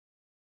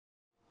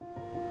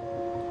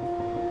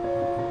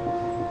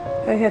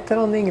Jeg heter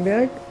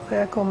Ingebjørg, og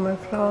jeg kommer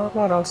fra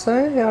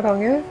Varaldsøy i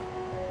Hardanger.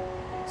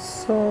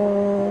 Så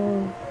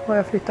har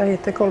jeg flyttet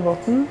hit til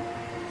Kolbotn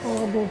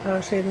og bodd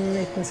her siden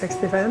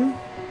 1965.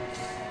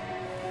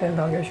 En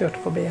dag jeg kjørte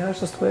forbi her,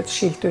 så sto et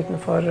skilt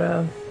utenfor,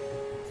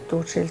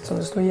 stort skilt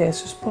som det stod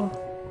Jesus på.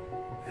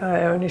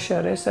 Jeg er jo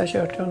nysgjerrig, så jeg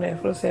kjørte jo ned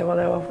for å se hva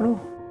det var for noe.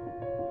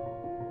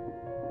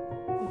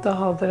 Da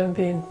hadde de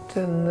begynt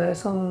en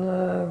sånn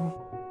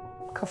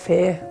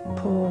kafé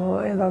på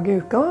en dag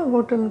i uka,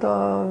 hvor de da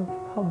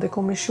hadde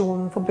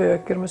kommisjonen for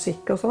bøker og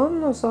musikk og sånn,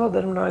 og så hadde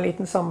de da en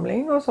liten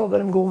samling, og så hadde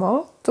de god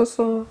mat, og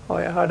så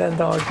var jeg her den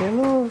dagen,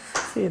 og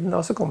siden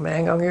da så kom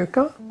jeg en gang i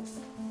uka.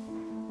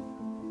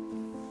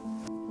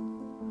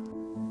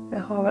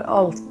 Jeg har vel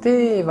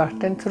alltid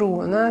vært en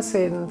troende,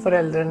 siden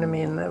foreldrene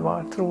mine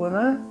var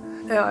troende.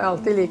 Jeg har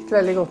alltid likt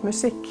veldig godt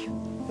musikk,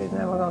 siden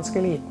jeg var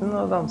ganske liten,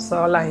 og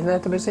danset alene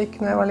etter musikk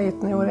når jeg var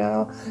liten, gjorde jeg,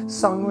 og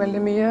sang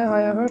veldig mye,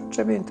 har jeg hørt.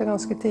 Jeg begynte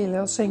ganske tidlig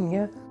å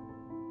synge.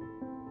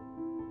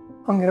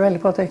 Jeg angrer veldig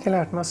på at jeg ikke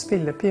lærte meg å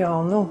spille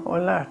piano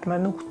og lærte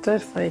meg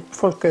noter. Jeg gikk på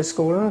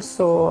folkehøyskolen,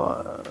 så...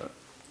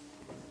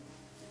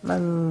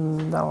 Men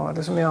da var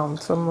det så mye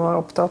annet som var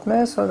opptatt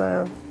med, så det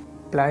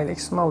ble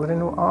liksom aldri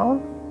noe av.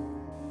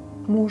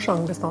 Mor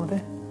sang bestandig.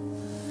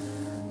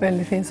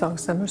 Veldig fin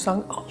sangstemme. Hun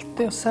sang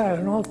alltid, og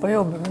særlig når hun holdt på å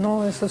jobbe med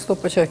noe. Hvis jeg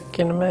stod på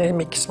kjøkkenet med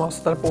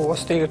mixmaster på og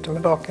styrte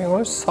med bakingen,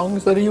 og hun sang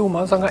så det gjorde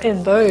meg, og sang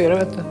enda høyere,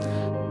 vet du.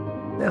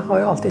 Jeg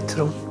har jo alltid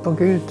trodd på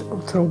Gud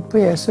og trodd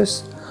på Jesus.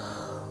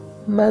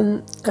 Men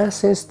jeg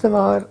synes det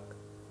var,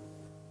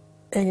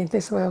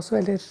 egentlig så var jeg også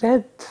veldig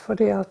redd,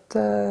 fordi at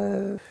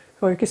jeg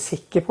var jo ikke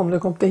sikker på om du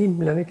kom til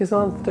himmelen, ikke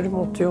sant? Du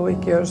måtte jo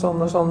ikke gjøre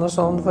sånn og sånn og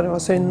sånn, for det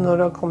var synd, og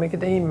da kom ikke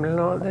til himmelen,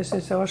 og det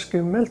synes jeg var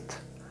skummelt.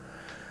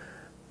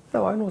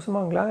 Det var jo noe som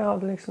manglet, jeg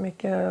hadde liksom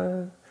ikke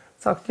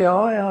sagt ja,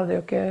 jeg hadde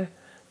jo ikke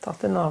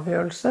tatt en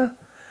avgjørelse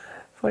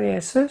for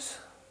Jesus.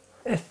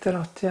 Etter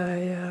at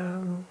jeg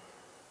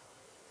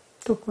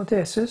tok mot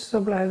Jesus,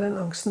 så ble den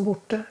angsten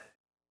borte.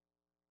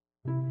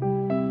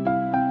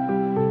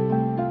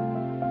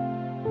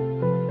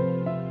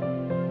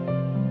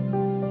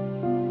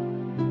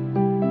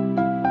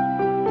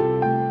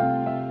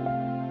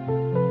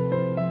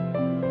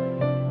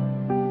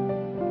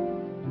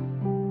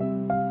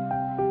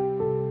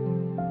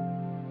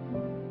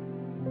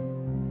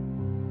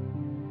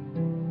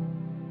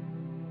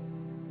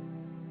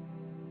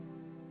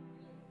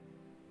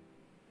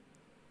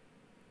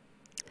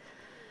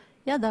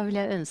 Ja, da vil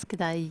jeg ønske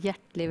deg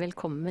hjertelig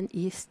velkommen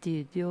i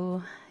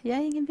studio,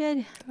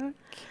 Ingebjørg.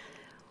 Takk.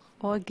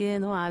 Og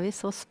nå er vi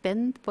så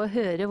spent på å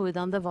høre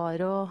hvordan det var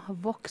å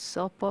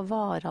vokse opp på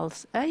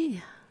Varaldsøy.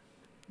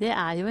 Det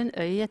er jo en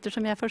øy,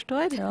 ettersom jeg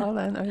forstår. Ja,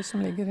 det er en øy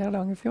som ligger i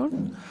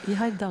Hardangerfjorden. I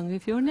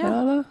Hardangerfjorden, ja.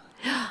 Ja da.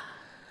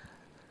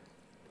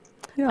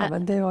 Ja,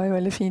 men det var jo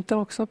veldig fint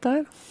å vokse opp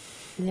der.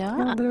 Ja.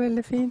 Vi hadde det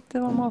veldig fint.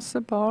 Det var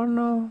masse barn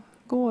og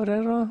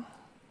gårder og...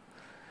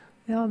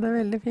 Ja, det er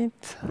veldig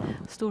fint.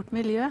 Stort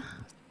miljø.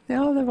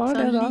 Ja, det var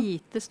det da. Så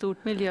lite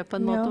stort miljø på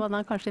en måte, var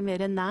da kanskje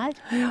mer nær.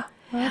 Ja,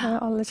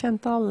 alle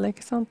kjente alle,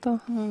 ikke sant?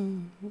 Og,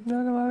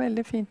 ja, det var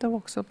veldig fint å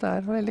vokse opp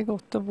der, veldig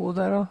godt å bo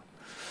der. Og...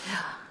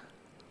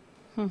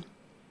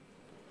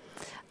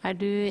 Er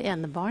du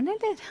enebarn,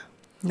 eller?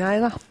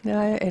 Neida, jeg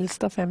er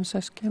eldst av 5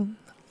 søsken.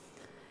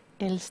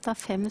 Eldst av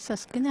 5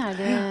 søsken, er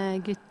det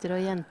gutter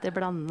og jenter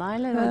blandet,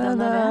 eller hvordan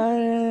det? Det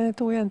er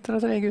 2 jenter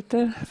og 3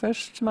 gutter.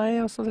 Først meg,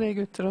 og så 3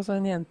 gutter, og så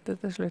en jente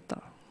til slutt da.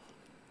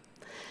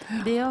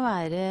 Det å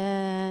være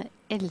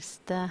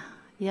eldste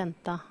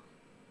jenta,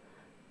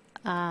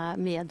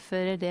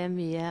 medfører det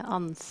mye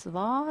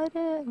ansvar?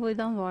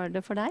 Hvordan var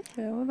det for deg?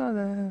 Jo da,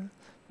 det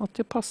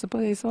måtte jo passe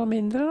på de som var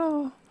mindre da,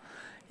 og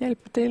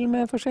hjelpe til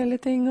med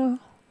forskjellige ting, og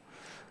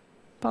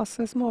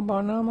passe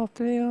småbarna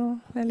måtte vi,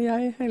 eller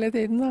jeg, hele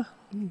tiden da.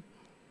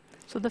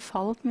 Så det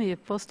falt mye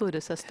på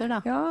storesøster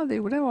da? Ja, det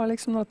gjorde det. Var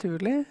liksom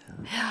naturlig.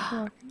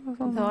 Ja,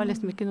 det var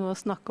liksom ikke noe å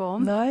snakke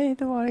om? Nei,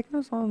 det var ikke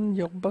noe sånn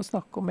jobb å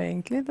snakke om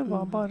egentlig. Det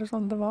var bare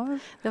sånn det var.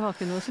 Det var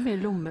ikke noe så mye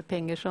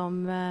lommepenger som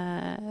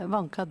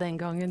vanka den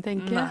gangen,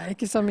 tenker jeg? Nei,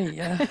 ikke så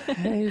mye.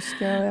 Jeg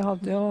husker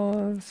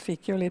jeg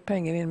fikk jo litt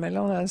penger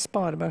innimellom. Det er en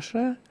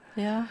sparebørse.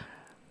 Ja.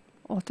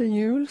 Og til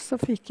jul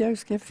så fikk jeg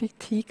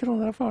 10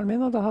 kroner av faren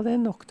min, og da hadde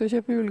jeg nok til å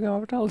kjøpe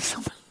julegaver til alle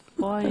sammen.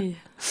 Oi,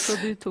 så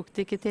du tok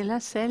det ikke til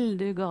deg selv,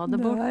 du ga det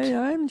bort? Nei,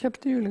 jeg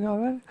kjøpte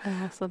julegaver.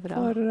 Ja, så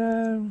bra. For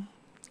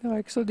det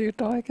var ikke så dyrt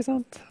da, ikke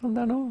sant? Som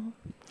det er nå.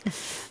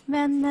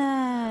 Men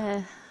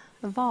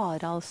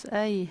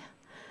Varaldsøy,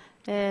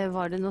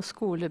 var det noe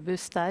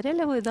skolebuss der,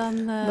 eller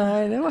hvordan? Nei,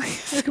 det var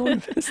ikke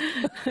skolebuss.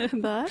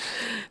 Der?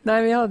 Nei,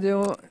 vi hadde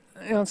jo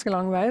ganske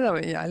lang vei, da.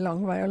 Ja,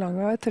 lang vei,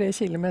 3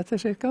 kilometer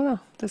cirka da,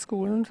 til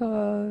skolen, så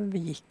det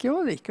gikk jo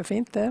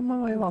fint det.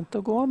 Man var jo vant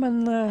til å gå,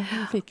 men vi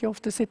fikk jo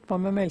ofte sitte på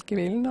med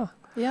melkebilen da.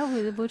 Ja,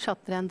 hvor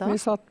satt dere da?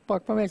 Vi satt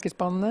bak på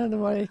melkespannene, det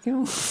var ikke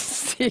noen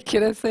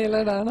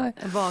sikkerhetsseler der, nei.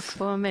 Bak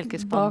på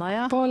melkespanna,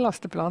 ja? Bak på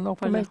lasteplanet,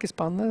 opp på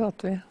melkespannet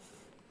satt vi.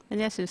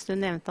 Men jeg synes du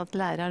nevnte at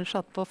læreren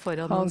satt på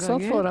foran noen ganger. Han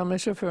satt foran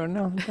med sjåføren,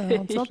 ja.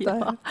 Han satt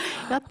der.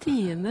 Ja,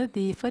 tidene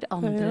de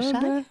forandrer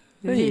seg.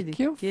 Det gikk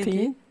jo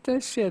fint. Det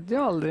skjedde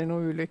jo aldri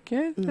noen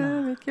ulykker. Det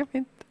gikk jo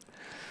fint.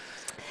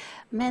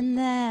 Men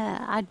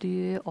er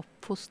du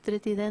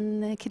oppfostret i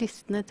den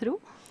kristne tro?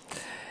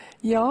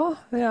 Ja,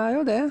 det er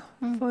jo det.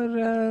 For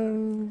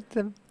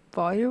det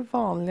var jo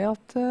vanlig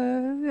at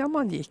ja,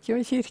 man gikk jo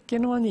i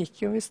kirken, og man gikk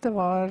jo hvis det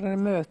var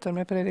møter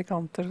med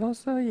predikanter,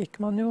 så gikk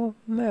man jo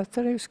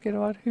møter. Jeg husker det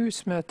var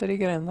husmøter i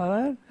grenda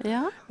der.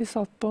 Ja. Vi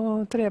satt på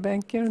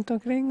trebenker rundt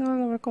omkring, og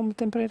det var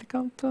kommet en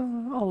predikant,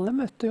 og alle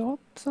møtte jo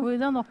opp. Så.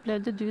 Hvordan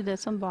opplevde du det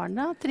som barn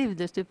da?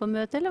 Trivdes du på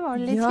møte, eller var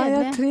det litt Ja,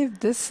 kjedelig? jeg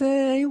trivdes.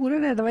 Jeg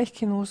gjorde det. Det var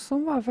ikke noe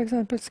som var for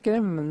eksempel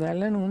skremmende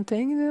eller noen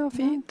ting. Det var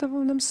fint,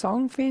 og de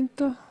sang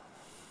fint, og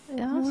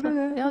Ja, gjorde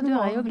det. ja, du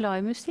er jo glad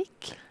i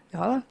musikk.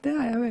 Ja da, det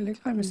er jeg veldig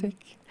glad i musikk.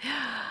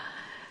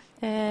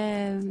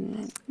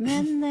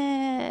 Men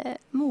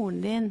moren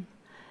din,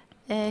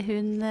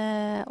 hun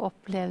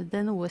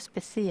opplevde noe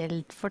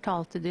spesielt,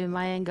 fortalte du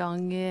meg en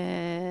gang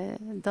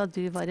da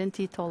du var en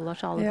 10-12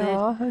 års alder.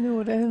 Ja, hun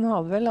gjorde det. Hun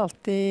hadde vel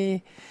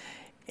alltid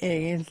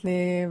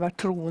egentlig vært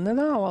troende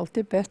da, og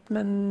alltid bedt,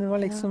 men det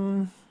var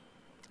liksom...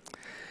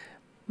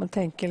 Man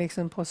tenker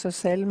liksom på seg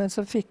selv, men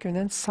så fikk hun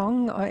en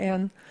sang av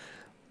en...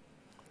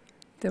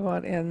 Det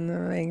var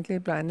egentlig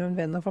ble hun en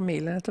venn av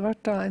familien etter hvert,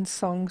 da, en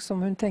sang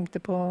som hun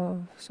tenkte på,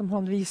 som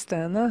han viste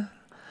henne.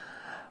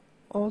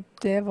 Og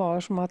det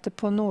var som at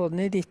på nåden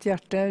i ditt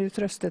hjerte du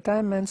trøstet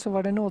deg, men så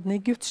var det nåden i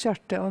Guds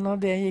hjerte, og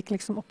når det gikk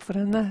liksom opp for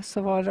henne,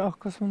 så var det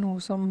akkurat som noe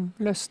som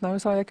løsnet,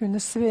 og sa jeg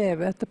kunne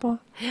sveve etterpå.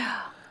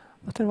 Ja.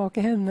 At det var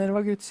ikke henne, det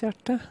var Guds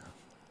hjerte.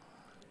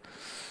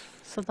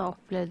 Så da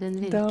opplevde hun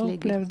virkelig Da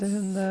opplevde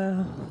hun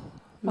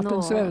at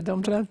hun svevde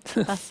omtrent.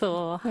 Det er så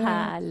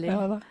herlig.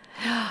 Ja da.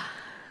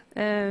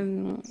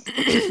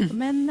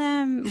 Men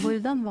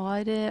hvordan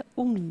var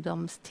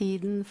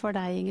ungdomstiden for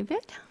deg,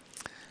 Ingebjørg?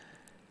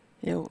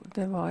 Jo,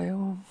 det var jo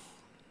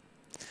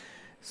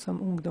som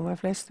ungdommer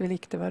flest. Vi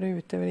likte å være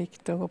ute, vi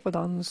likte å gå på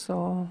dans.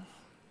 Og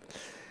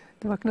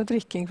det var ikke noe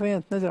drikking, for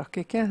jentene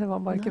drakk ikke. Det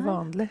var bare ikke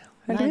vanlig.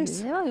 Heldigvis.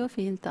 Nei, det var jo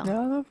fint da.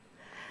 Ja, da.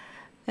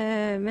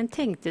 Men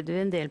tenkte du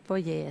en del på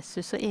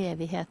Jesus og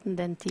evigheten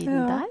den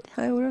tiden der?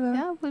 Ja, jeg gjorde det.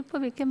 Ja, på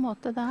hvilken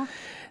måte da?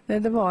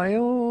 Det var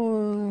jo,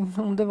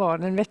 om det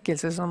var en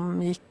vekkelse som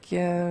gikk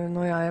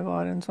når jeg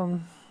var en sånn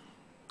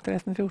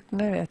 13-14,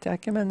 det vet jeg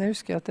ikke, men jeg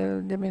husker at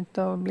jeg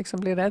begynte å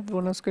liksom bli redd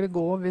hvordan det skulle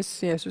gå hvis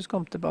Jesus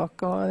kom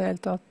tilbake og det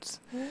hele tatt.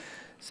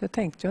 Så jeg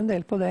tenkte jo en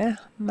del på det,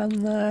 men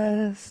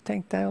så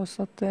tenkte jeg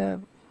også at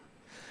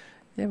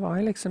det var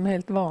jo liksom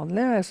helt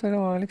vanlig, så det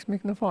var liksom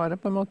ikke noe fare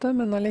på en måte,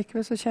 men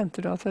allikevel så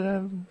kjente du at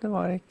det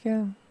var ikke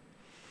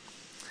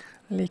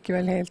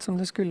likevel helt som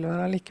det skulle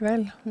være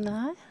allikevel.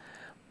 Nei.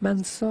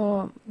 Men så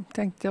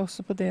tenkte jeg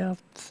også på det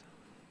at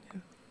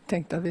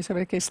hvis jeg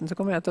ble kristen, så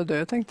kommer jeg til å dø,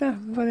 tenkte jeg.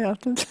 Fordi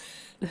at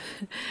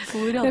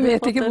jeg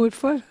vet ikke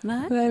hvorfor. Nei?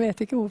 Jeg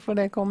vet ikke hvorfor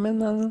det kom,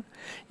 men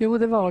jo,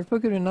 det var vel på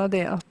grunn av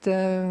det at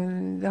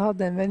jeg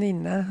hadde en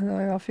venninne da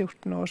jeg var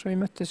 14 år, så vi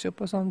møttes jo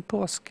på sånn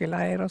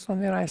påskeleir og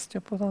sånn. Vi reiste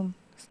jo på sånn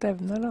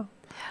stevner da,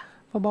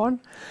 for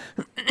barn.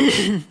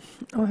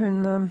 Og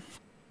hun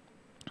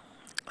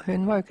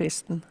var jo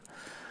kristen.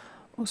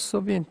 Og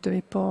så begynte vi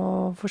på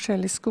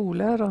forskjellige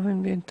skoler, og hun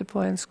begynte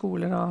på en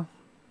skole da,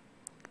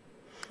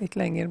 litt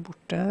lenger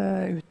borte,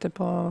 ute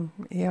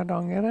i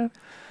Hardanger.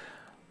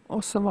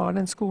 Og så var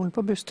den skolen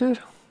på busstur,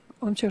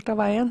 og hun kjørte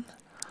av Veien.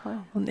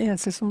 Og den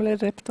eneste som ble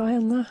drept av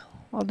henne,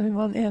 og hun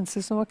var den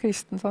eneste som var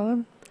kristen, sa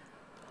den.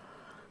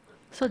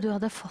 Så du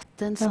hadde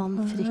fått en sånn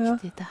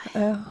frykt i deg?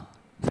 Ja,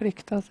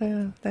 frykt at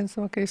den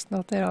som var kristen,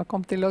 at jeg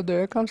kom til å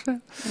dø, kanskje.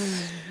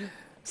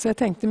 Så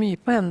jeg tenkte mye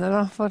på henne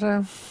da, for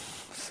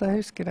så jeg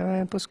husker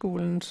det på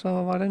skolen, så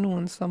var det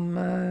noen som,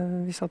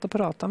 vi satt og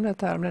pratet om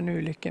dette her, om den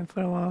ulykken,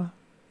 for det var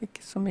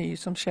ikke så mye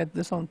som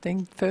skjedde sånne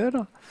ting før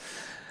da.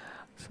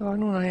 Så var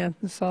det noen av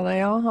jentene som sa det,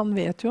 ja, han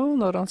vet jo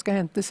når han skal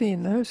hente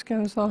sine, husker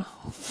jeg hun sa.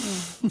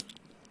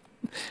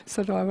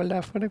 Så det var vel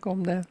derfor det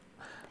kom det,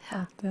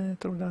 at jeg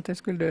trodde at jeg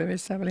skulle dø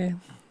hvis jeg ble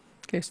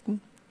kristen.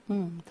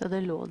 Så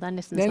det lå der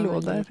nesten det som lå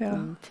en der,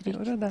 liten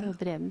frykt og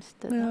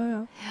bremste.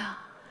 Ja.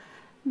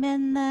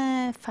 Men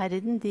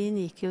ferden din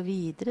gikk jo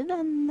videre,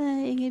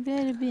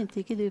 Ingebjørg.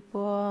 Begynte ikke du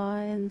på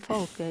en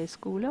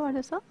folkehøyskole, var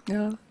det sånn?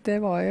 Ja,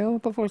 det var jo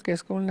på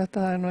folkehøyskolen dette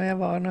her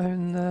når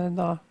hun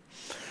da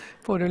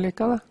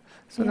forulykka da.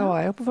 Så da var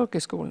jeg jo på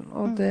folkehøyskolen,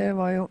 og det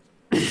var jo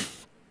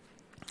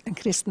en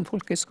kristen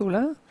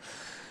folkehøyskole,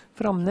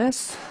 Framnes,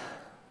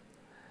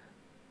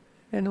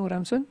 ved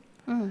Nordheimsund.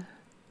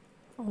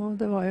 Og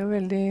det var jo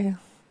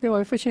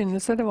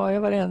forkynnelse, det var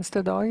jo hver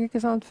eneste dag,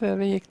 ikke sant? Før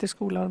vi gikk til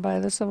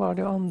skolearbeidet så var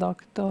det jo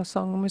andakt og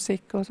sang og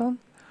musikk og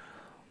sånn.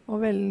 Og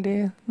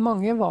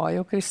mange var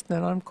jo kristne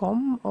når de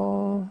kom,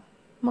 og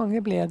mange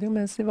ble det jo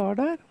mens de var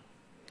der.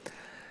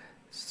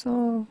 Så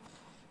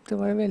det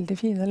var jo veldig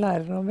fine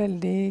lærere og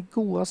veldig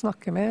gode å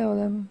snakke med, og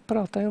de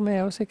pratet jo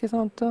med oss, ikke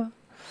sant?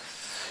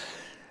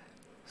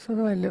 Så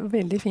det var en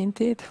veldig fin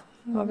tid.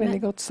 Det var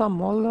veldig godt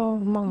samhold,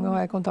 og mange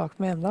har jeg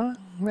kontakt med enda,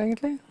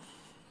 egentlig.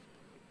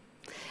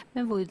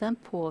 Men hvordan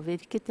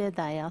påvirket det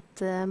deg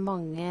at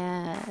mange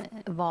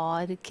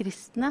var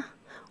kristne?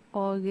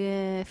 Og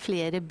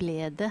flere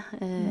ble det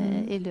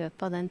i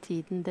løpet av den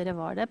tiden dere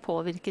var der.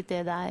 Påvirket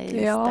det deg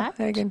sterkt? Ja,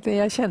 egentlig.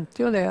 Jeg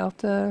kjente jo det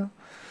at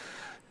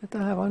dette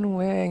her var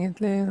noe jeg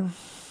egentlig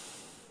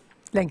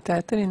lengtet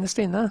etter innerst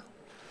inne.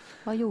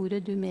 Hva gjorde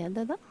du med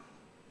det da?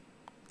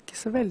 Ikke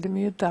så veldig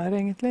mye der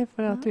egentlig,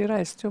 for at vi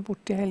reiste jo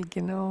bort i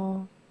helgene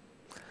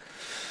og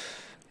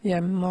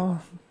hjem og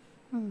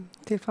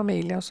til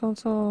familie og sånn,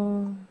 så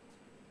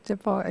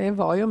jeg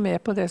var jo med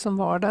på det som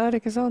var der,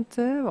 ikke sant?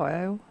 Det var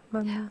jeg jo,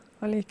 men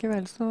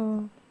allikevel så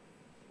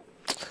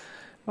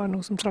var det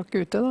noe som trakk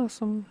ute da,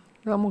 som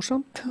var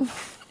morsomt.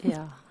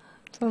 Ja.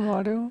 Sånn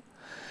var det jo.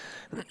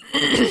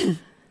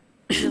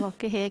 Du var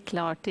ikke helt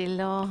klar til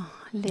å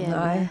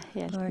leve helt med?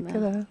 Nei, det var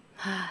ikke det.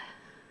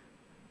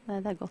 Nei,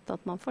 det er godt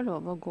at man får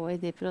lov å gå i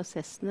de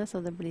prosessene,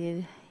 så det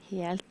blir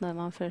helt når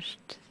man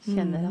først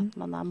kjenner at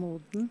man er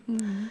moden.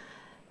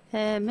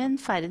 Men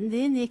ferden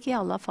din gikk i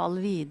alle fall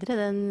videre.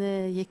 Den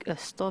gikk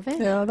østover.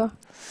 Ja da.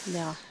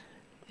 Ja.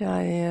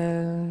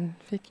 Jeg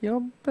fikk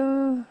jobb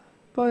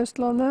på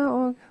Østlandet,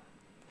 og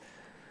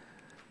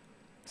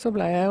så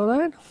ble jeg jo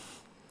der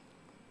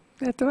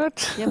etter hvert.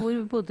 Ja, hvor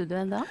bodde du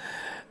da?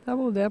 Da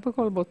bodde jeg på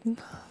Kolbotn.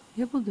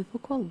 Jeg bodde på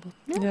Kolbotn,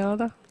 ja. Ja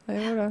da,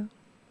 jeg gjorde det.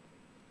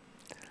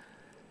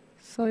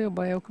 Så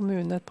jobbet jeg i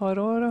kommunen et par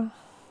år,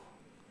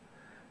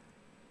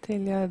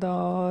 til jeg da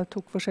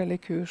tok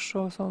forskjellige kurs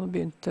og sånn, og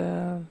begynte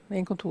med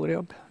en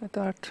kontorjobb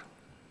etter hvert.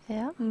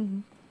 Ja.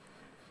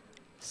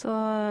 Så,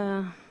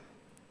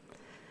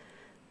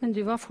 men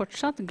du var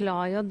fortsatt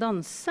glad i å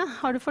danse,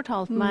 har du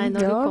fortalt meg,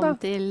 når du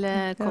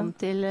kom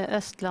til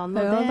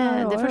Østlandet,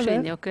 og det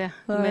forsvinner jo ikke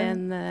med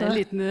en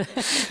liten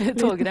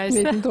togreise.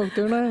 Liten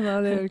togtur, nei,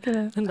 det gjør ikke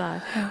det. Nei.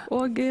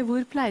 Og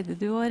hvor pleide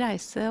du å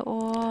reise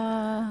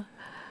og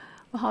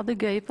ha det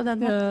gøy på den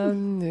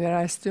måten? Vi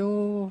reiste jo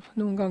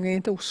noen ganger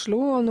inn til Oslo,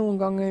 og noen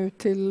ganger ut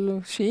til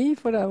Ski,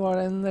 for der var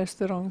det en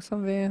restaurant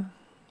som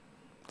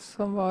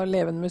var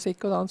levende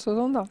musikk og dans og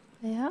sånn da,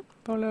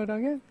 på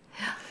lørdager.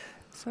 Ja.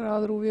 Så da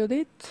dro vi jo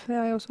dit,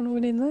 jeg og noen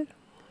venninner.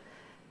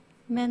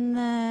 Men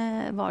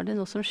var det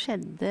noe som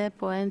skjedde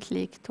på en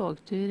slik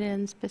togtur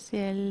en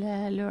spesiell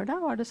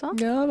lørdag, var det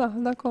sånn? Ja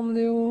da kom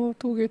det jo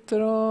 2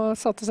 gutter og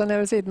satte seg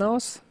ned ved siden av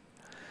oss.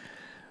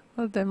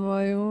 Og dem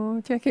var jo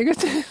kjekke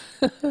gutter.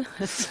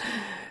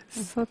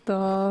 Så da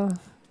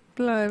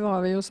var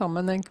vi jo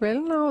sammen den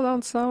kvelden og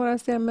dansa og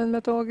reiste hjem med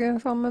toget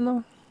sammen.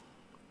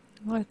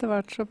 Og etter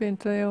hvert så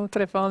begynte jeg å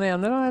treffe han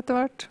ene da, etter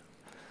hvert.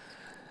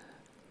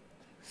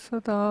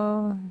 Så da,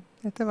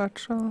 etter hvert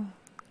så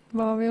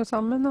var vi jo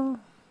sammen, og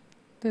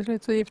til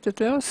slutt så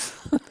giftet vi oss.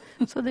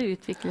 Så det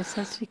utviklet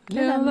seg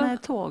skikkelig,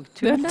 den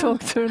togturen? Den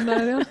togturen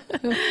der, ja.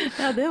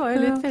 Ja, det var jo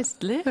litt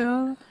festlig. Ja.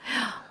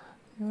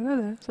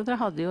 Det. Så dere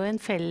hadde jo en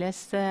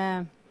felles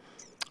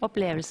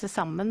opplevelse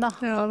sammen da.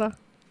 Ja da,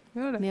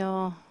 gjør det. Med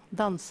å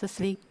danse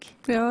swing.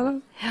 Ja da.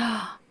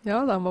 Ja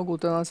da, han var god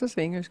til å danse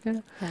swing, husker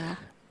jeg. Ja.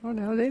 Og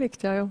det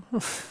likte jeg jo.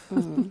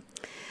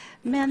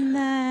 Men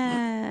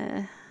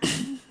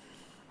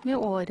med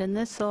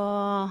årene så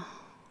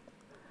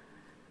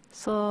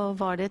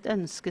var det et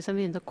ønske som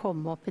begynte å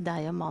komme opp i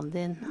deg og mannen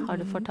din. Har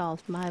du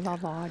fortalt meg, hva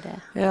var det?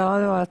 Ja,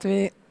 det var at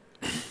vi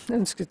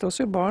ønsket oss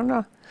jo barn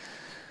da.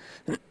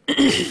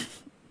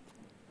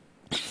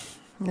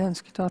 Jeg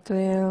ønsket at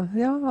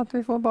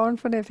vi får barn,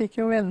 for det fikk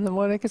jo vennene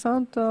våre, ikke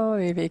sant?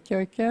 Og vi fikk jo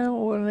ikke,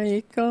 årene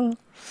gikk, og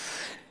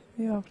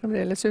vi var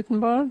fremdeles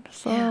uten barn.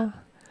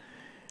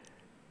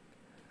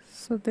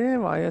 Så det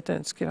var jo et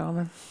ønske da.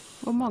 Men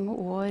hvor mange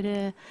år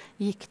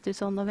gikk du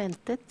sånn og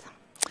ventet?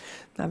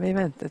 Nei, vi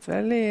ventet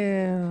vel i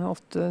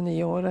 8-9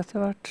 år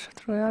etter hvert,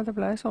 tror jeg. Det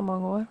ble så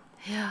mange år.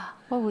 Ja,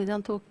 og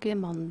hvordan tok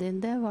mannen din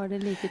det? Var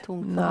det like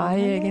tungt for ham?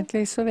 Nei,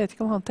 egentlig så vet jeg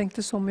ikke om han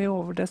tenkte så mye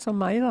over det som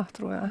meg da,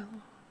 tror jeg.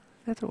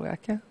 Det tror jeg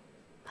ikke.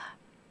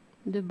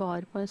 Du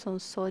bar på en sånn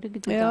sorg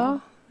du da?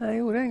 Ja, jeg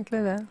gjorde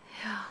egentlig det.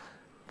 Ja.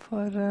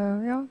 For,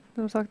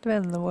 som sagt,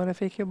 vennene våre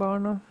fikk jo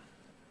barn, og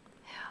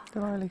det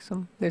var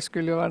liksom, det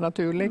skulle jo være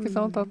naturlig, ikke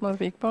sant, at man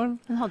fikk barn.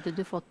 Men hadde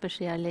du fått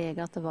beskjed av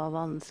lege at det var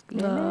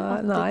vanskelig?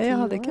 Nei, jeg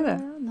hadde ikke det.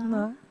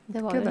 Nei,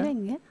 det var jo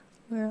lenge.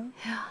 Ja.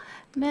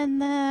 Men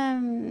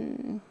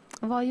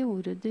hva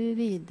gjorde du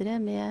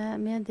videre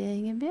med det,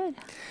 Ingebjørg?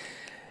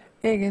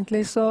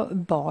 Egentlig så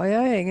ba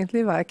jeg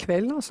hver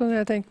kveld, altså,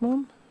 når jeg tenkte meg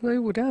om. Da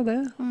gjorde jeg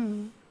det.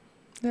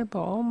 Jeg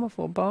ba om å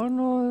få barn,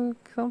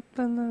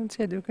 men det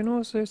skjedde jo ikke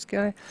noe. Så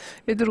husker jeg,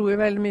 vi dro jo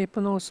veldig mye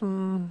på noe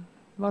som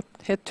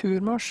het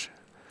turmarsj.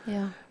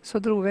 Ja. Så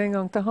dro vi en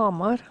gang til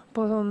Hamar,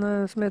 på sånn,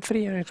 som het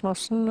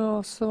Frigjøringsmarsjen,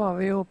 og så var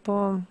vi jo på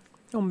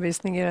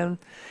omvisning i en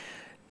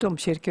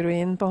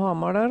domkirkeruin på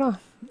Hamar der da.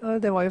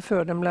 Det var jo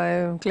før de ble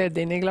kledd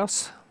inn i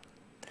glass.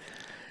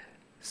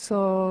 Så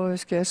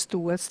husker jeg sto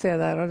et sted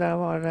der, og der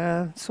var det,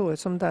 så ut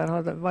som der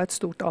var et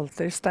stort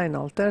alter,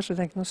 steinalter, så jeg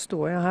tenkte, nå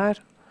står jeg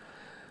her.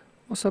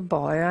 Og så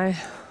ba jeg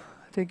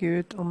til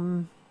Gud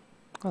om,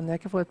 kan jeg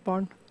ikke få et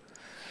barn?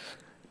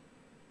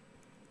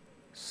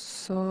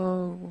 Så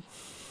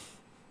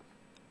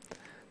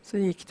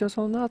gikk det jo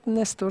sånn at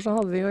neste år så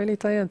hadde vi jo en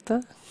liten jente.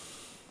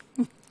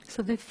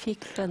 Så du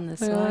fikk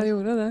bønnesvar? Ja, jeg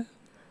gjorde det.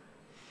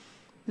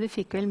 Du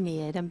fikk vel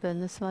mer enn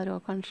bønnesvar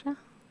også, kanskje?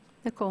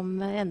 Det kom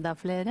enda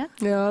flere.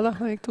 Ja da,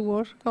 det gikk 2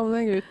 år, så kom det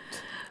en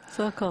gutt.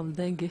 Så kom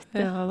det en gutt.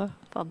 Ja da.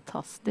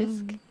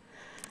 Fantastisk.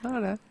 Det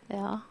er det.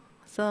 Ja,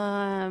 så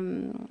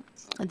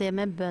det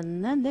med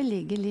bønnen, det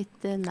ligger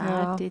litt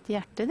nært ditt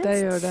hjerte. det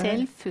gjør det.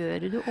 Selv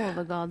før du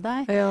overga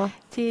deg Ja,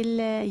 til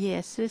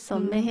Jesus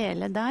sånn med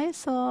hele deg,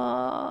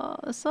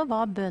 så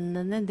var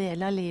bønnen en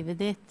del av livet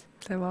ditt.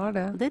 det var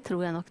det. Og det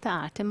tror jeg nok det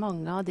er til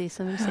mange av de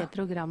som vil se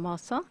programmet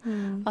også.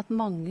 At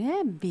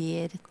mange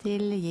ber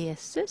til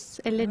Jesus,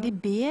 eller de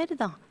ber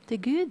da til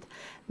Gud,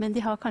 men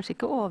de har kanskje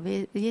ikke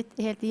overgitt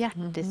helt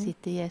hjertet sitt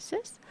til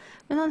Jesus.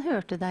 Men han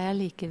hørte deg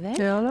allikevel.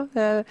 Ja da,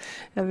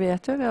 jeg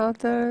vet jo det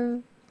at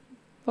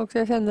folk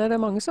jeg kjenner, det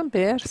er mange som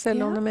ber,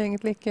 selv om de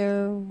egentlig ikke,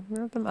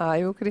 ja, de er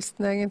jo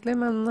kristne egentlig,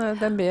 men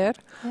de ber.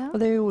 Ja. Og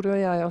det gjorde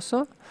jo jeg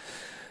også.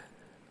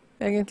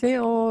 Egentlig,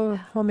 og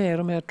har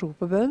mer og mer tro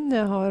på bønn.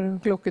 Jeg har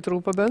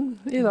klokketro på bønn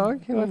i dag,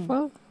 i hvert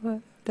fall.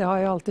 Det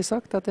har jeg alltid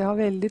sagt, at jeg har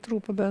veldig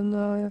tro på bønn.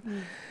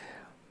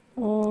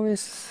 Og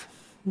hvis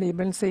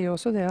Bibelen sier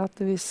også det,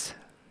 at hvis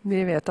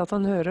vi vet at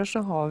han hører,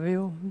 så har vi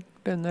jo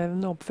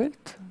bønneevnen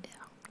oppfylt.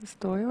 Det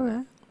står jo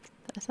det.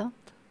 Det er sant.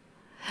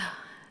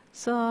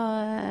 Så,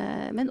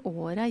 men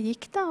åra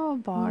gikk da,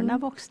 og barna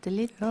vokste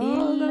litt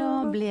til,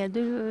 og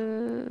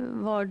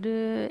var du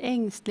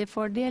engstelig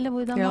for dem, eller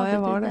hvordan Ja, hadde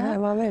jeg var du det. det?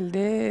 Jeg var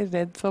veldig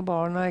redd for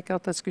barna, ikke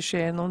at det skulle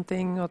skje noen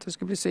ting, og at de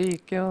skulle bli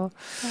syke.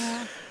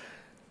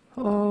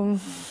 Og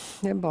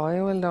jeg ba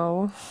jo vel da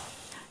også.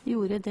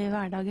 Gjorde det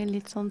hverdagen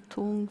litt sånn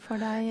tung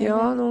for deg? Ja,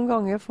 eller? noen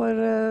ganger, for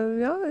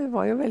ja, jeg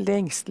var jo veldig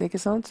engstelig,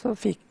 ikke sant? Så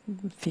fikk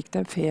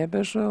de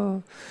feber, så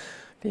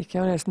fikk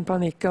jeg jo nesten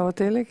panikk av og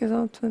til, ikke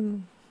sant? Men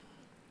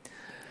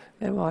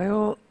jeg var jo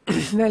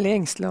veldig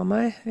engstelig av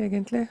meg,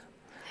 egentlig,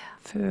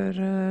 før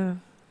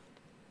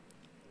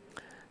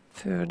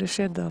det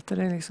skjedde at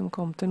det liksom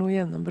kom til noe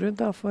gjennombrudd,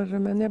 da.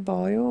 Men jeg ba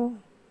jo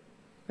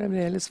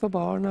fremdeles for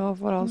barna og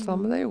for alt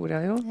sammen, det gjorde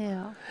jeg jo.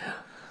 Ja.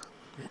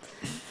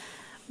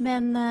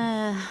 Men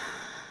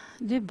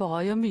du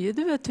ba jo mye,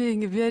 du vet du,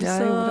 Ingebjørg,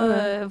 Jeg så gjorde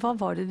det. hva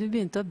var det du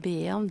begynte å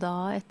be om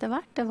da etter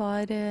hvert?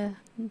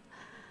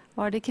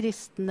 Var det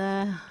kristne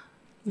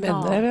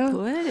Venner, ja.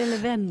 naboer eller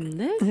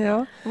venner?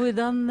 Ja.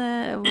 Hvordan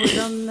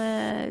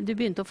du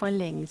begynte å få en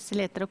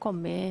lengsel etter å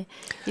komme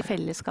i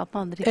fellesskap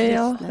med andre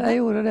Ja, kristne?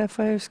 jeg gjorde det,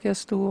 for jeg husker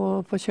jeg sto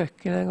på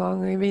kjøkkenet en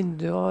gang i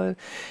vinduet,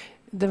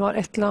 og det var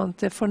et eller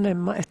annet, jeg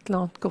fornemmet et eller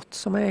annet godt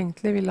som jeg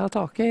egentlig ville ha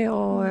tak i,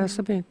 og så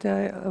begynte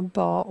jeg å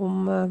ba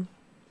om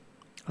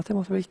at jeg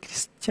måtte bli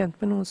kjent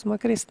med noen som var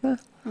kristne.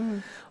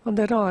 Og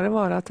det rare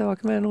var at det var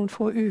ikke mer enn noen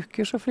få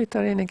uker så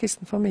flyttet jeg inn en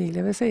kristen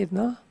familie ved siden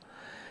av.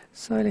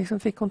 Så jeg liksom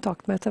fikk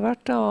kontakt med etter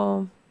hvert,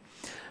 og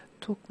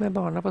tok med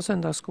barna på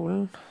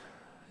søndagsskolen,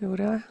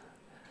 gjorde jeg.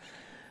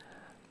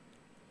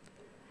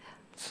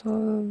 Så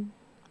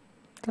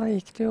da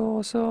gikk det jo,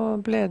 og så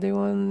ble det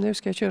jo jeg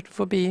husker jeg kjørte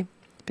forbi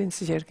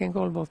Pinsekirken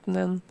Kolbotn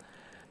en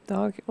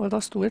dag, og da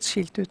sto et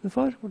skilt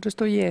utenfor, hvor det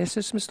stod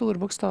Jesus med store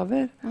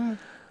bokstaver.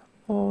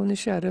 Og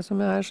nysgjerrig som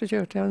jeg er, så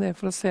kjørte jeg ned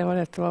for å se hva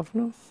dette var for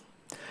noe.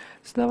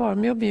 Så da var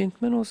de jo begynt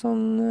med noe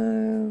sånn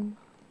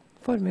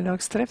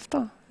formiddagstreff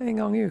da, en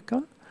gang i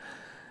uka.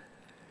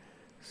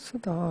 Så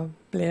da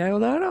ble jeg jo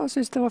der da, og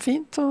syntes det var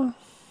fint, og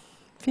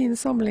fine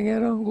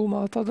samlinger og god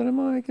mat hadde de,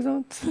 ikke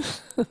sant?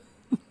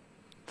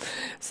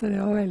 Så det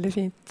var veldig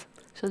fint.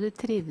 Så du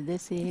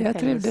trivdes i fellesskapet? Jeg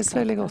trivdes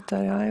veldig godt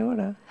der, ja, jeg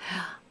gjorde det.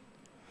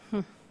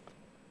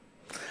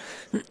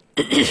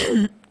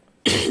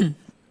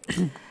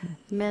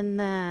 Men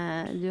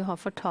du har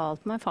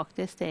fortalt meg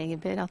faktisk,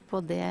 Ingebjørg, at på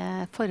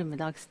det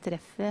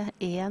formiddagstreffet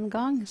en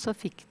gang, så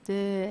fikk du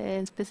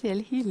en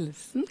spesiell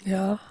hilsen.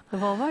 Ja.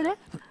 Hva var det?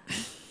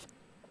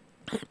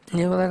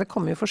 Jo, det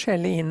kom jo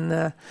forskjellig inn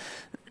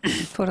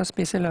for å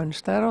spise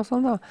lunsj der og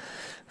sånn da.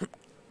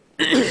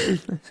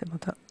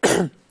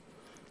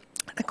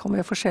 Det kom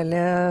jo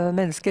forskjellige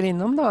mennesker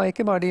innom da,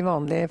 ikke bare de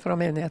vanlige fra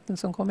menigheten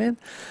som kom inn.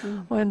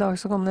 Og en dag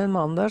så kom det en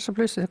mann der, så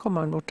plutselig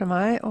kommer han bort til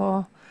meg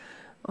og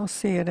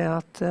sier det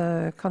at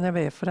kan jeg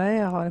be for deg,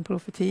 jeg har en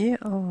profeti,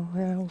 og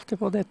jeg holdt jo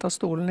på dette av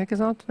stolen,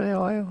 ikke sant? For det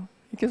var jo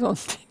ikke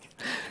sånne ting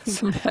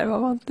som jeg var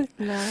vant til.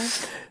 Nei.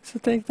 Så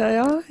tenkte jeg,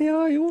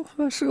 jo,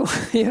 vær så god,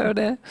 gjør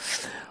det.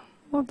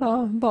 Og da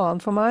ba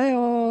han for meg,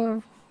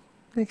 og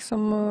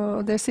liksom,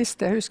 og det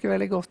siste jeg husker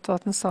veldig godt,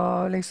 at han sa,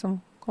 liksom,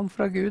 kom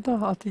fra Gud, da,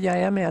 at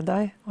jeg er med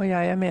deg, og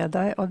jeg er med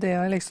deg, og det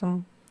har jeg liksom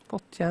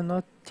fått igjen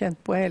og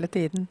kjent på hele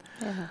tiden,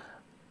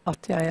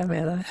 at jeg er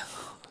med deg.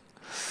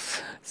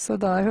 Så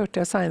da hørte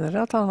jeg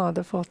senere at han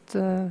hadde fått,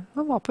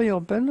 han var på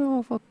jobben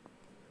og fått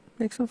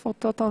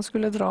at han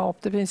skulle dra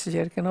opp til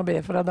Pinsekirken og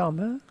be for en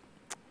dame.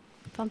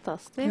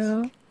 Fantastisk.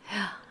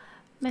 Ja.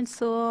 Men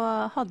så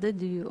hadde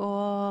du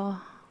og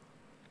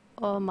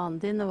mannen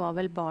din, og var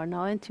vel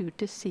barna, en tur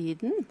til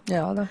Syden?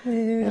 Ja da,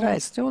 vi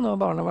reiste jo når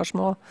barna var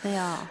små,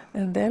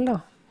 en del da.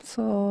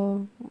 Så,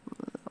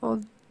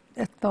 og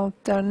et eller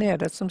annet der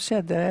nede som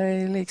skjedde,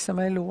 liksom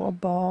jeg lå og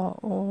ba,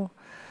 og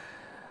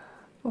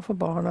for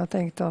barna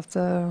tenkte at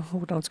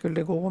hvordan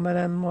skulle det gå med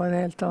dem, og i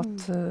det hele tatt,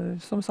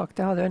 som sagt,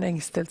 jeg hadde jo en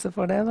engstelse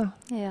for det da.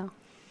 Ja.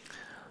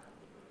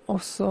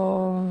 Og så,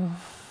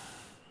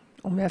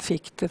 om jeg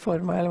fikk det for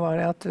meg, eller var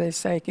det at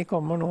hvis jeg ikke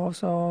kommer nå,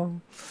 så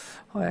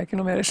har jeg ikke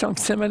noe mer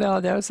sjanse, men det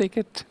hadde jeg jo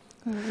sikkert.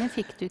 Men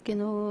fikk du ikke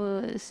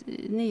noe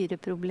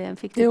nyreproblem?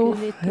 Fikk du Jo,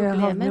 ikke litt jeg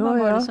problemer? hadde jo, Hva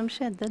var ja. det som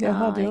skjedde da? Jeg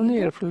hadde jo egentlig?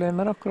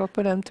 nyreproblemer akkurat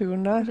på den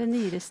turen der. Var det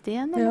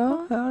nyresten eller Ja, hva?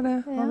 ja, det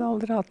Ja. hadde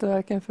aldri hatt det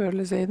hverken før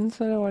eller siden,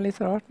 så det var litt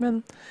rart. Men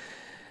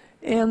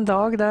en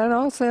dag der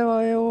da, så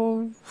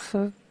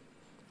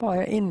var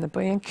jeg inne på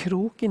en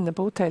krok inne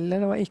på hotellet.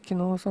 Det var ikke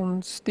noe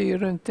sånn styr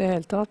rundt i det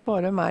hele tatt,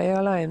 bare meg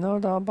alene, og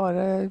da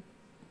bare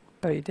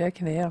bøyde jeg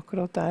kne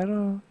akkurat der,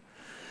 og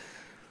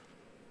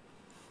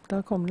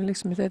da kom det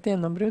liksom til et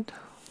gjennombrudd.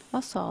 Hva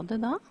sa du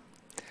da?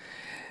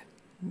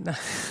 Nei,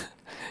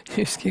 jeg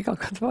husker ikke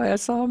akkurat hva jeg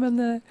sa, men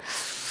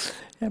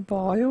jeg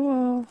ba jo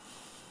å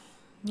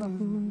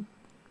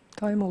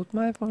ta imot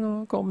meg, for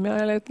nå kom jeg,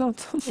 eller et eller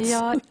annet sånt.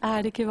 Ja, er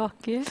det ikke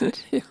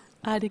vakkert? Ja.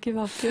 Er det ikke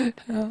vakkert?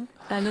 Ja.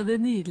 Det er noe det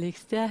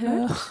nydeligste jeg har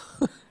hørt.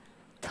 Ja.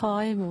 Ta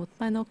imot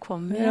meg, nå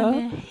kommer jeg Ja,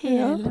 med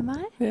hele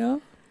meg. Ja.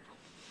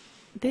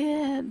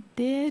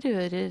 Det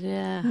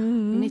rører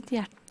mitt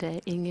hjerte,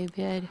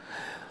 Ingebjørg.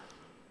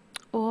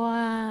 Og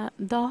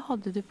da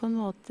hadde du på en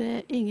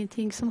måte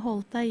ingenting som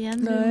holdt deg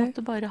igjen. Du Nei.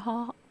 måtte bare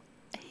ha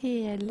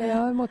hele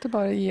Ja, jeg måtte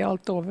bare gi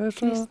alt over.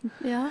 Så.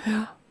 Ja.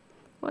 Ja.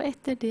 Og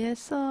etter det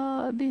så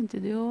begynte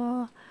det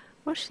jo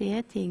å skje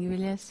ting,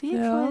 vil jeg si.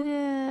 Ja. For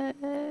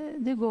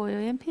du går jo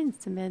i en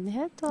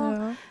pinsemenighet. Og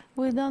Ja.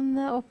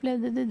 hvordan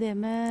opplevde du det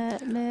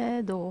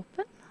med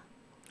dåpen?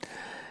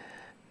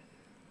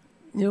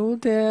 Jo,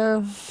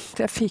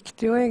 jeg fikk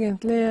det jo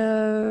egentlig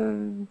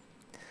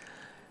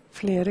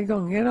flere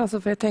ganger,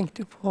 altså, for jeg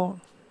tenkte jo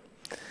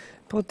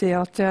på det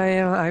at jeg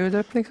er jo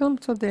døpt, liksom,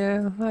 så det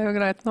er jo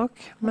greit nok.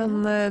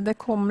 Men det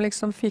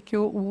fikk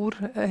jo ord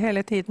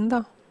hele tiden,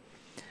 da,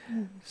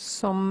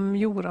 som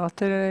gjorde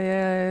at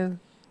jeg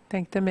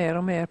tenkte mer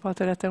og mer på at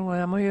dette er noe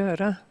jeg må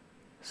gjøre.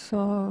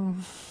 Så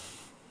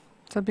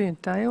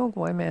begynte jeg jo å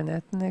gå i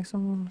menigheten,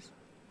 liksom,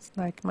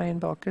 sneik meg inn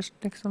bakerst,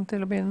 liksom,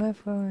 til å begynne med,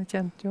 for jeg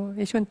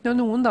kjente jo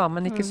noen da,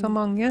 men ikke så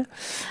mange.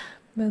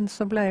 Men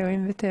så ble jeg jo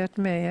invitert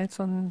med i et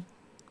sånn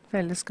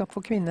fellesskap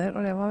for kvinner,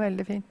 og det var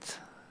veldig fint.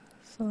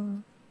 Så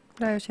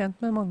ble jeg jo kjent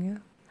med mange.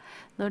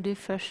 Når du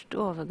først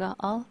overga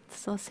alt,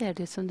 så ser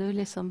det ut som du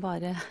liksom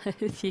bare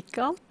fikk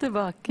alt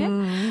tilbake.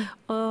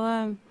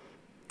 Og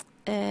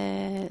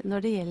når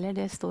det gjelder,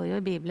 det står jo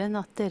i Bibelen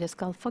at dere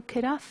skal få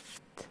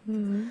kraft.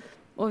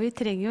 Og vi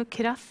trenger jo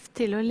kraft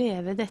til å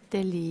leve dette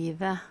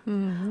livet.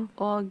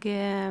 Og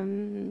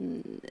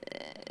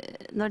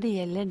når det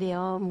gjelder det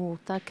å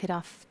motta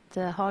kraft,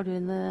 har du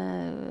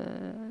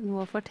noe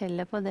å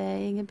fortelle på det,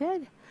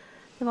 Ingebjørg?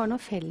 Det var noen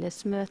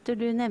fellesmøter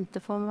du nevnte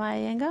for meg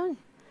en gang.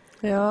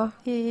 Ja.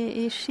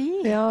 I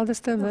Ski. Ja, det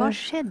stemmer. Hva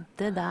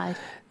skjedde der?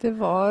 Det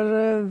var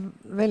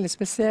veldig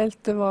spesielt.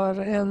 Det var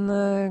en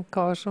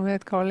kar som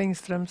het Karl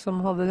Lingstrøm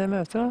som hadde det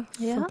møtet,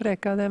 som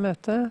preka det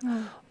møtet.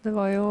 Det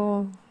var jo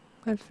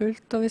helt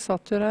fullt, og vi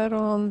satt jo der,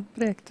 og han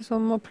prekte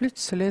sånn, og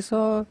plutselig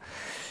så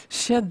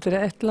skjedde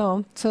det et eller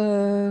annet.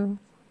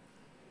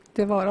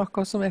 Det var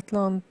akkurat som et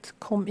eller annet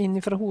kom inn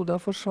fra hodet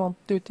og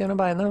forsvant ut gjennom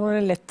beina. Det var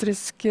en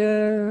elektrisk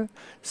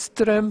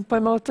strøm, på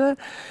en måte.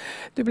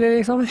 Du ble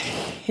liksom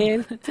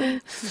helt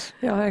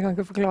Ja, jeg kan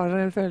ikke forklare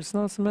den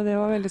følelsen, altså, men det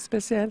var veldig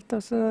spesielt.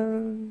 Altså,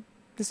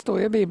 det står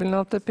jo i Bibelen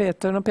at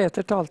når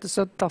Peter talte,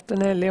 så tatt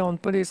Den hellige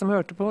ånd på de som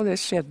hørte på, og det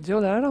skjedde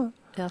jo der, da.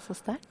 Ja, så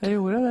sterkt. Det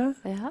gjorde det.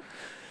 Ja.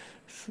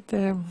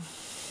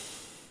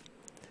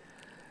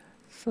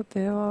 Så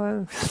det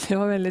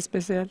var veldig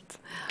spesielt.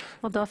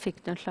 Og da fikk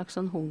du en slags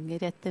sånn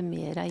hunger etter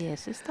mer av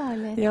Jesus, da,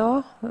 eller?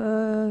 Ja,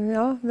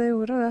 det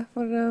gjorde det.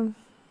 For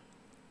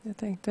jeg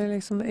tenkte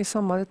liksom, i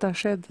samme dette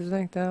skjedde, så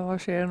tenkte jeg, hva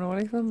skjer nå,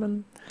 liksom? Men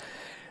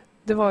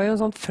det var jo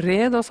en sånn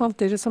fred, og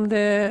samtidig som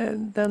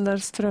den der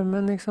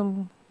strømmen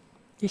liksom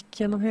gikk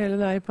gjennom hele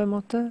deg, på en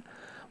måte.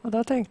 Og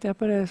da tenkte jeg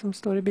på det som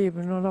står i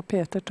Bibelen, og da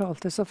Peter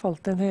talte, så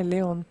falt Den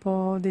hellige ånd på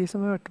de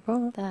som hørte på.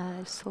 Det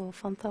er så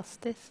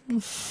fantastisk.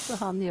 Så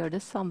han gjør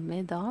det samme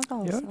i dag,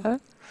 altså. Gjør det.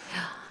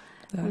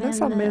 Det er det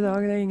samme i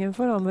dag, det er ingen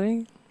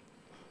forandring.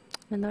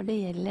 Men når det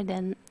gjelder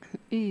den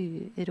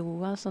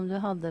uroa som du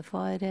hadde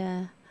for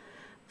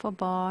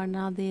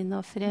barna dine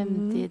og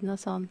fremtiden og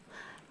sånn,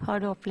 har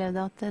du opplevd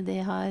at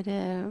det har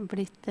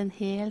blitt en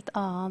helt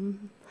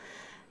annen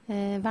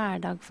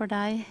hverdag for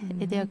deg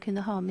i det å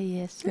kunne ha med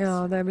Jesus?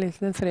 Ja, det er blitt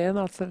en fred,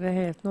 altså. Det er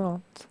helt noe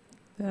annet.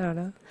 Det er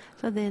det.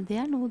 Så det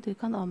er noe du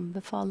kan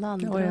anbefale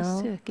andre å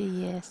søke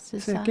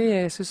Jesus? Søke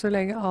Jesus og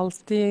legge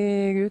alt i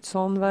Guds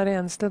hånd hver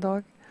eneste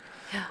dag.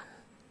 Ja.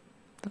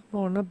 Da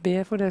morgen og be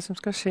for det som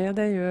skal skje,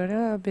 det gjør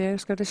jeg. Jeg ber,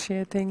 skal det skje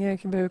ting, jeg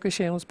behøver ikke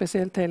skje noe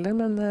spesielt heller,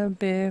 men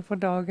be for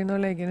dagen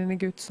og legge den i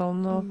Guds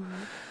hånd og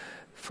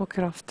få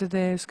kraft til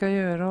det jeg skal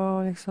gjøre,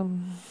 og liksom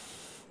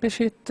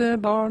beskytte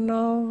barna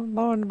og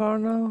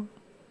barnebarna.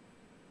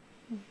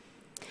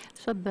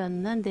 Så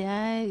bønnen, det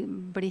er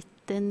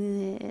blitt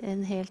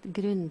en helt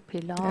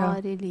grunnpilar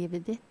i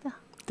livet ditt, da?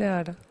 Det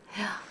er det.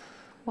 Ja.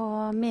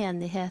 Og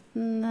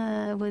menigheten,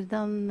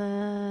 hvordan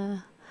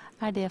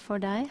er det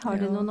for deg? Har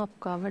du noen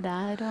oppgaver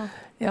der?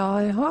 Ja,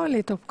 jeg har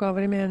litt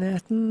oppgaver i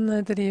menigheten.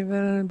 Jeg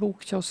driver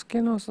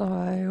bokkiosken, og så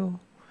har jeg jo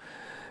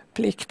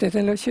plikter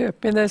til å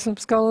kjøpe inn det som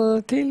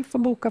skal til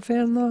for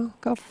bokkafeen og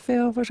kaffe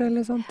og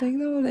forskjellige sånne ting.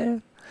 Da. Og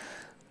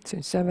det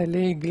synes jeg er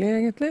veldig hyggelig,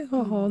 egentlig,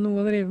 å ha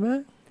noe å drive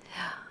med.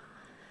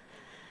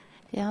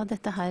 Ja,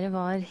 dette her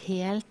var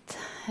helt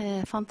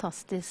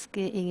fantastisk,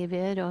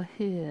 Ingebjørg, å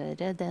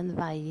høre den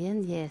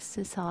veien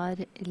Jesus har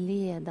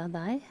ledet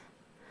deg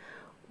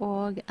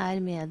og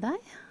er med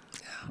deg.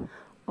 Ja.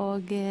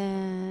 Og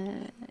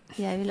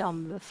jeg vil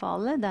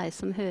anbefale deg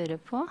som hører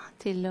på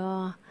til å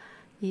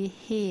gi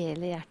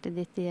hele hjertet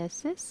ditt til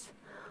Jesus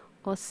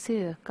og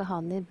søke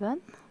han i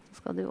bønn.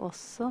 Så skal du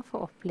også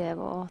få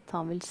oppleve at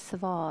han vil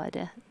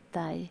svare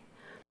deg.